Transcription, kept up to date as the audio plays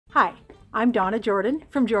Hi, I'm Donna Jordan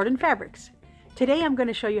from Jordan Fabrics. Today I'm going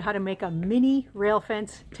to show you how to make a mini rail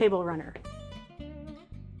fence table runner.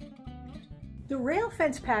 The rail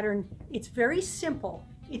fence pattern, it's very simple.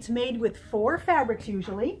 It's made with 4 fabrics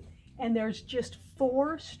usually, and there's just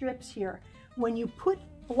 4 strips here. When you put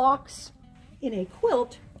blocks in a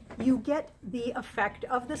quilt, you get the effect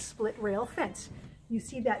of the split rail fence. You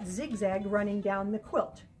see that zigzag running down the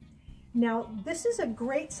quilt. Now, this is a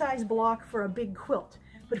great size block for a big quilt.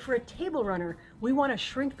 But for a table runner, we want to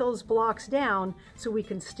shrink those blocks down so we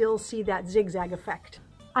can still see that zigzag effect.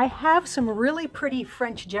 I have some really pretty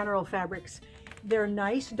French General fabrics. They're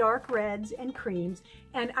nice dark reds and creams,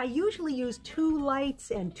 and I usually use 2 lights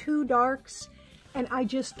and 2 darks, and I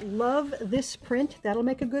just love this print. That'll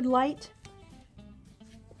make a good light.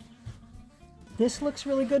 This looks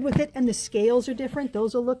really good with it, and the scales are different.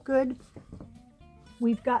 Those will look good.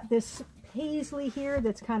 We've got this paisley here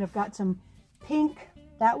that's kind of got some pink.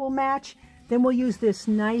 That will match. Then we'll use this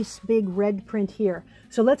nice big red print here.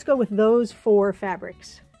 So let's go with those 4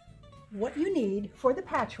 fabrics. What you need for the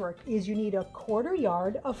patchwork is you need a 1/4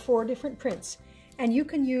 yard of 4 different prints. And you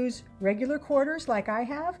can use regular quarters like I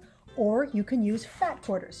have, or you can use fat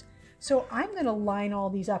quarters. So I'm going to line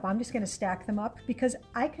all these up. I'm just going to stack them up because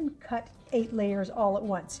I can cut 8 layers all at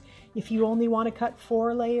once. If you only want to cut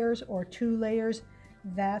 4 layers or 2 layers,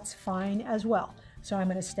 that's fine as well. So I'm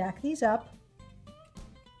going to stack these up.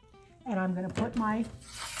 And I'm going to put my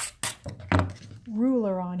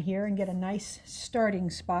ruler on here and get a nice starting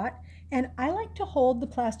spot. And I like to hold the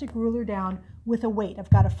plastic ruler down with a weight. I've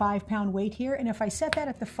got a 5-pound weight here, and if I set that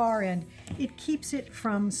at the far end, it keeps it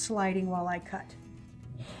from sliding while I cut.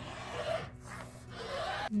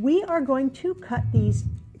 We are going to cut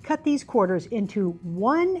these quarters into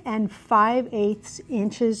 1 5/8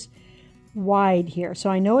 inches wide here. So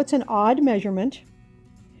I know it's an odd measurement,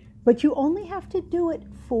 but you only have to do it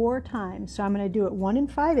 4 times. So I'm going to do it 1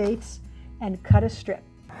 5/8 and cut a strip.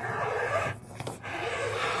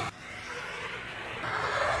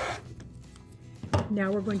 Now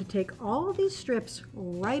we're going to take all these strips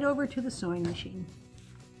right over to the sewing machine.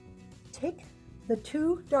 Take the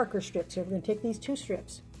 2 darker strips here. We're going to take these 2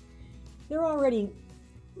 strips. They're already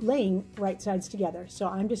laying right sides together. So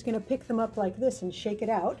I'm just going to pick them up like this and shake it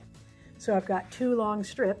out. So I've got 2 long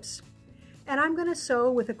strips. And I'm going to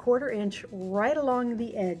sew with a 1/4 inch right along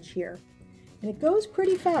the edge here. And it goes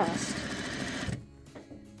pretty fast.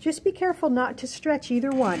 Just be careful not to stretch either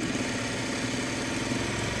one.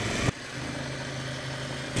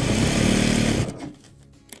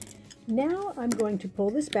 Now I'm going to pull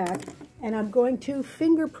this back and I'm going to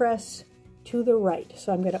finger press to the right.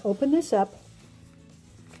 So I'm going to open this up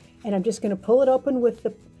and I'm just going to pull it open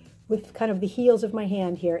with kind of the heels of my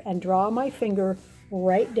hand here and draw my finger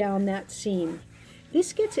right down that seam.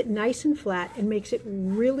 This gets it nice and flat and makes it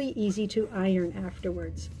really easy to iron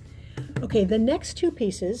afterwards. Okay, the next 2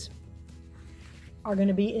 pieces are going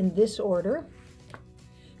to be in this order.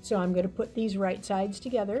 So I'm going to put these right sides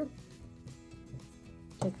together.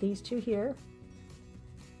 Take these 2 here.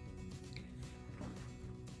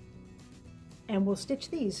 And we'll stitch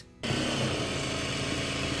these.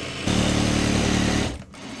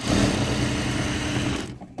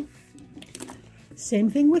 Same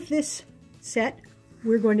thing with this set.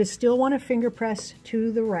 We're going to still want to finger press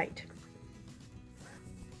to the right.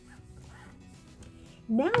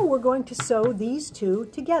 Now we're going to sew these 2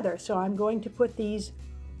 together. So I'm going to put these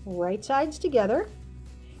right sides together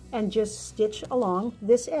and just stitch along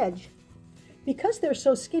this edge. Because they're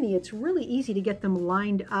so skinny, it's really easy to get them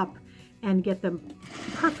lined up and get them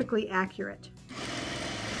perfectly accurate.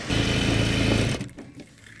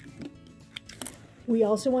 We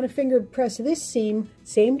also want to finger press this seam,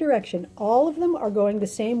 same direction. All of them are going the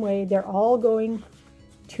same way. They're all going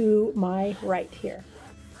to my right here.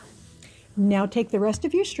 Now take the rest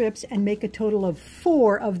of your strips and make a total of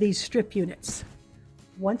 4 of these strip units.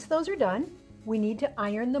 Once those are done, we need to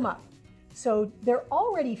iron them up. So they're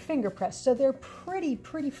already finger pressed, so they're pretty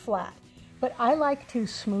flat. But I like to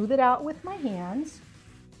smooth it out with my hands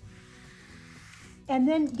and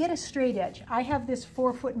then get a straight edge. I have this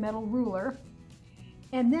 4-foot metal ruler.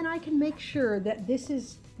 And then I can make sure that this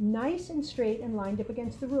is nice and straight and lined up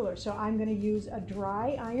against the ruler. So I'm going to use a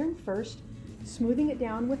dry iron first, smoothing it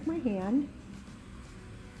down with my hand.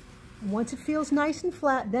 Once it feels nice and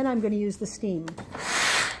flat, then I'm going to use the steam.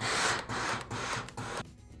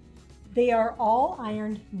 They are all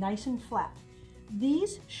ironed nice and flat.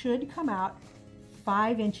 These should come out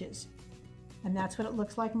 5 inches. And that's what it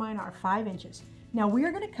looks like mine are, 5 inches. Now we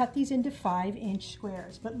are going to cut these into 5-inch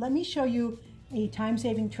squares, but let me show you a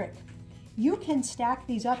time-saving trick. You can stack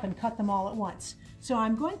these up and cut them all at once. So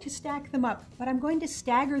I'm going to stack them up, but I'm going to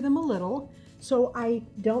stagger them a little so I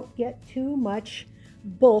don't get too much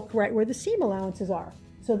bulk right where the seam allowances are.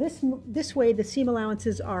 So this way the seam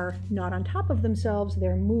allowances are not on top of themselves,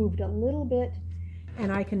 they're moved a little bit,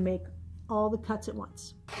 and I can make all the cuts at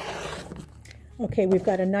once. Okay, we've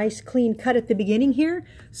got a nice clean cut at the beginning here,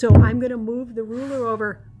 so I'm going to move the ruler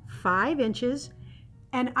over 5 inches,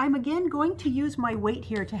 and I'm again going to use my weight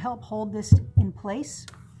here to help hold this in place.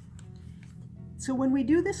 So when we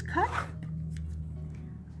do this cut,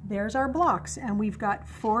 there's our blocks, and we've got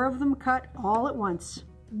 4 of them cut all at once.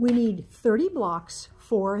 We need 30 blocks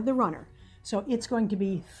for the runner. So it's going to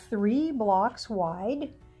be 3 blocks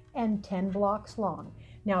wide and 10 blocks long.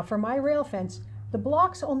 Now for my rail fence, the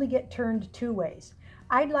blocks only get turned 2 ways.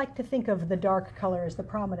 I'd like to think of the dark color as the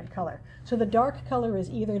prominent color. So the dark color is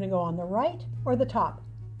either going to go on the right or the top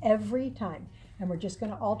every time. And we're just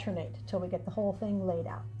going to alternate till we get the whole thing laid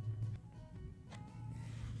out.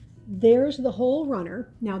 There's the whole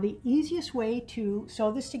runner. Now the easiest way to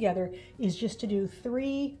sew this together is just to do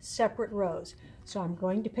 3 separate rows. So I'm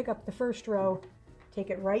going to pick up the first row, take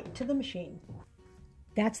it right to the machine.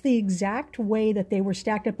 That's the exact way that they were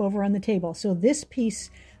stacked up over on the table. So this piece,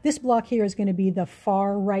 this block here is going to be the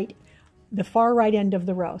far right end of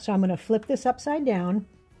the row. So I'm going to flip this upside down,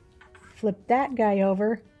 flip that guy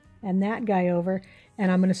over and that guy over,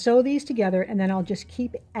 and I'm going to sew these together, and then I'll just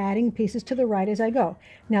keep adding pieces to the right as I go.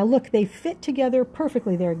 Now look, they fit together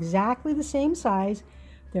perfectly. They're exactly the same size.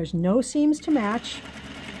 There's no seams to match.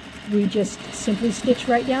 We just simply stitch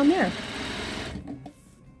right down there.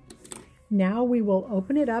 Now we will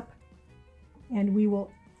open it up and we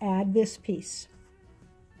will add this piece.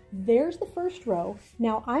 There's the first row.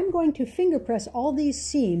 Now I'm going to finger press all these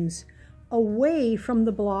seams away from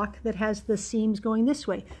the block that has the seams going this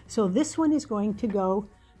way. So this one is going to go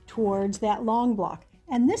towards that long block,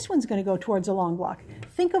 and this one's going to go towards a long block.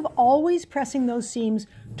 Think of always pressing those seams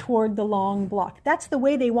toward the long block. That's the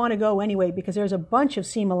way they want to go anyway, because there's a bunch of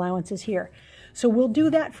seam allowances here. So we'll do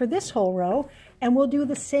that for this whole row, and we'll do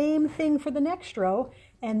the same thing for the next row.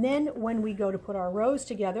 And then when we go to put our rows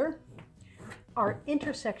together, our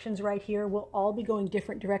intersections right here will all be going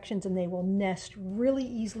different directions, and they will nest really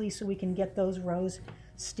easily so we can get those rows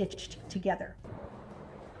stitched together.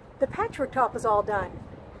 The patchwork top is all done,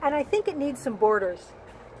 and I think it needs some borders.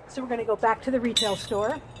 So we're going to go back to the retail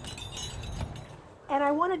store, and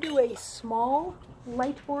I want to do a small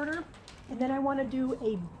light border, and then I want to do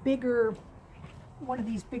a bigger, one of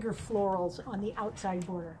these bigger florals on the outside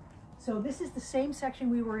border. So this is the same section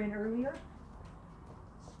we were in earlier.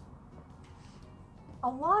 A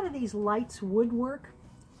lot of these lights would work,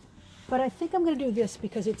 but I think I'm going to do this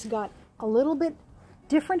because it's got a little bit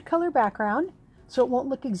different color background, so it won't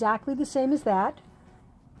look exactly the same as that,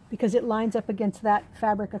 because it lines up against that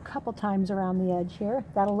fabric a couple times around the edge here.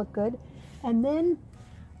 That'll look good. And then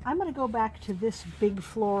I'm going to go back to this big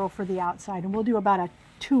floral for the outside, and we'll do about a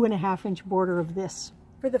 2.5 inch border of this.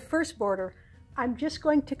 For the first border, I'm just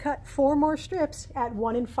going to cut 4 more strips at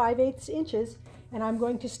 1 5/8 inches, and I'm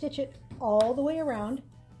going to stitch it all the way around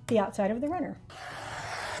the outside of the runner.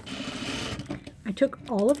 I took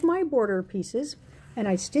all of my border pieces and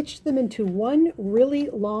I stitched them into one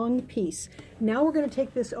really long piece. Now we're going to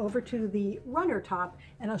take this over to the runner top,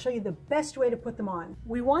 and I'll show you the best way to put them on.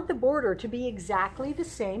 We want the border to be exactly the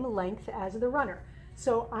same length as the runner.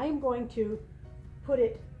 So I'm going to put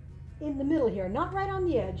it in the middle here, not right on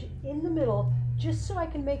the edge, in the middle, just so I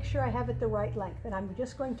can make sure I have it the right length. And I'm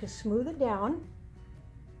just going to smooth it down.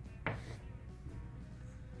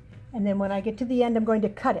 And then when I get to the end, I'm going to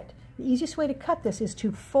cut it. The easiest way to cut this is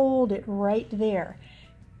to fold it right there.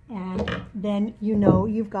 And then you know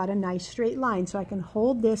you've got a nice straight line. So I can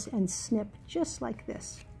hold this and snip just like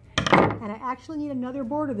this. And I actually need another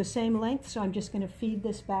border the same length, so I'm just going to feed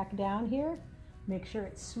this back down here. Make sure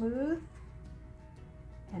it's smooth.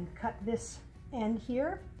 And cut this end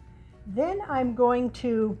here. Then I'm going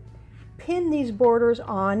to pin these borders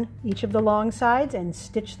on each of the long sides and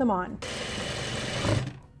stitch them on.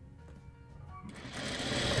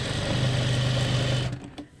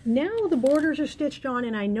 Now the borders are stitched on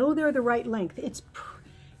and I know they're the right length.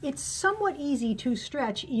 It's somewhat easy to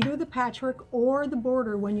stretch either the patchwork or the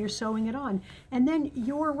border when you're sewing it on, and then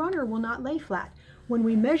your runner will not lay flat. When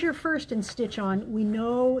we measure first and stitch on, we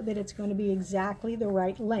know that it's going to be exactly the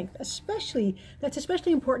right length. That's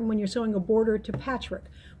especially important when you're sewing a border to patchwork.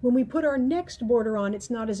 When we put our next border on, it's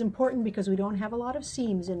not as important because we don't have a lot of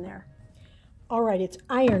seams in there. All right, it's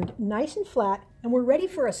ironed nice and flat, and we're ready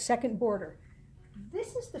for a second border.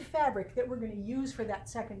 This is the fabric that we're going to use for that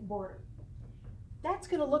second border. That's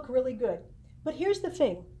going to look really good. But here's the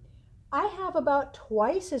thing. I have about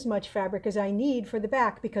twice as much fabric as I need for the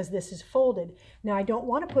back because this is folded. Now I don't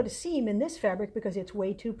want to put a seam in this fabric because it's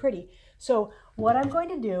way too pretty. So what I'm going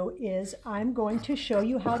to do is I'm going to show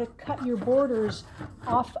you how to cut your borders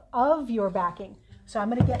off of your backing. So I'm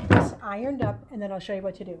going to get this ironed up and then I'll show you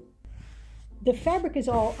what to do. The fabric is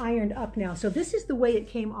all ironed up now, so this is the way it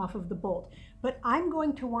came off of the bolt. But I'm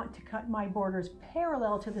going to want to cut my borders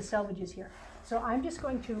parallel to the selvages here. So I'm just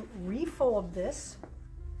going to refold this.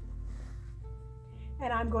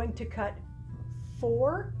 And I'm going to cut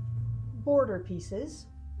 4 border pieces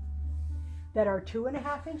that are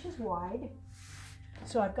 2.5 inches wide.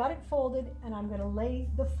 So I've got it folded and I'm going to lay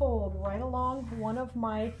the fold right along one of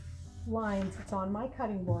my lines that's on my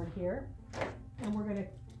cutting board here. And we're going to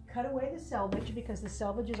cut away the selvage because the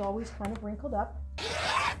selvage is always kind of wrinkled up.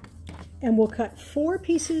 And we'll cut 4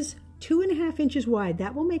 pieces 2.5 inches wide.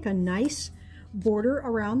 That will make a nice border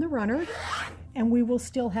around the runner, and we will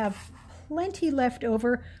still have plenty left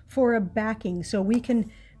over for a backing. So we can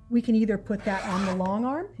either put that on the long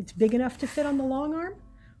arm, it's big enough to fit on the long arm,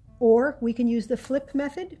 or we can use the flip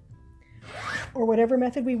method, or whatever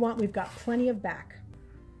method we want. We've got plenty of back.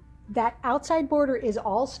 That outside border is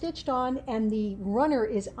all stitched on and the runner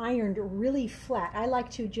is ironed really flat. I like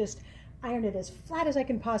to just iron it as flat as I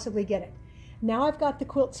can possibly get it. Now I've got the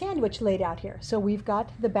quilt sandwich laid out here. So we've got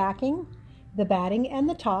the backing, the batting, and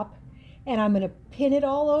the top, and I'm going to pin it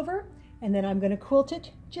all over. And then I'm going to quilt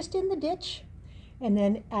it just in the ditch and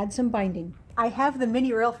then add some binding. I have the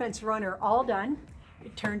mini rail fence runner all done.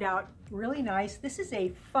 It turned out really nice. This is a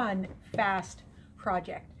fun, fast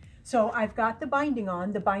project. So I've got the binding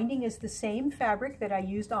on. The binding is the same fabric that I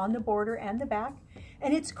used on the border and the back.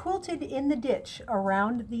 And it's quilted in the ditch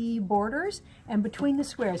around the borders and between the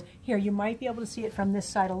squares. Here, you might be able to see it from this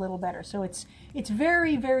side a little better. So it's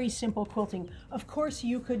very, very simple quilting. Of course,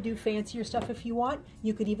 you could do fancier stuff if you want.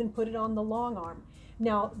 You could even put it on the long arm.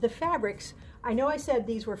 Now, the fabrics, I know I said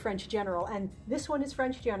these were French General, and this one is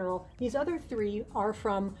French General. These other 3 are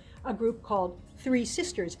from a group called 3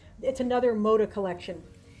 Sisters. It's another Moda collection.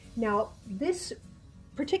 Now, this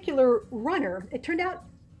particular runner, it turned out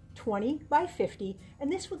 20 by 50,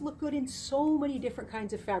 and this would look good in so many different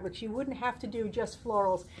kinds of fabrics. You wouldn't have to do just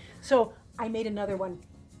florals. So I made another one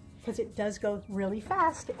because it does go really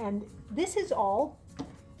fast, and this is all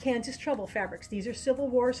Kansas Trouble fabrics. These are Civil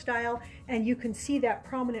War style, and you can see that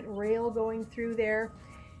prominent rail going through there.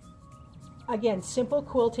 Again, simple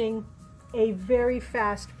quilting, a very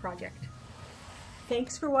fast project.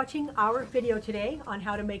 Thanks for watching our video today on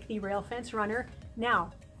how to make the rail fence runner.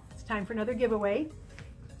 Now, it's time for another giveaway.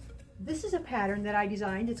 This is a pattern that I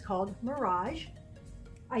designed. It's called Mirage.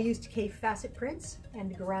 I used Kaffe Fassett prints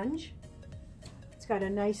and grunge. It's got a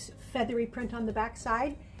nice feathery print on the back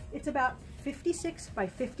side. It's about 56 by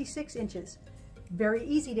 56 inches. Very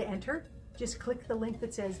easy to enter. Just click the link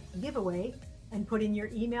that says giveaway and put in your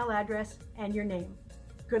email address and your name.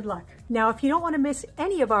 Good luck. Now, if you don't want to miss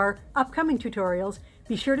any of our upcoming tutorials,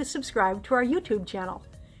 be sure to subscribe to our YouTube channel.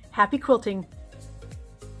 Happy quilting!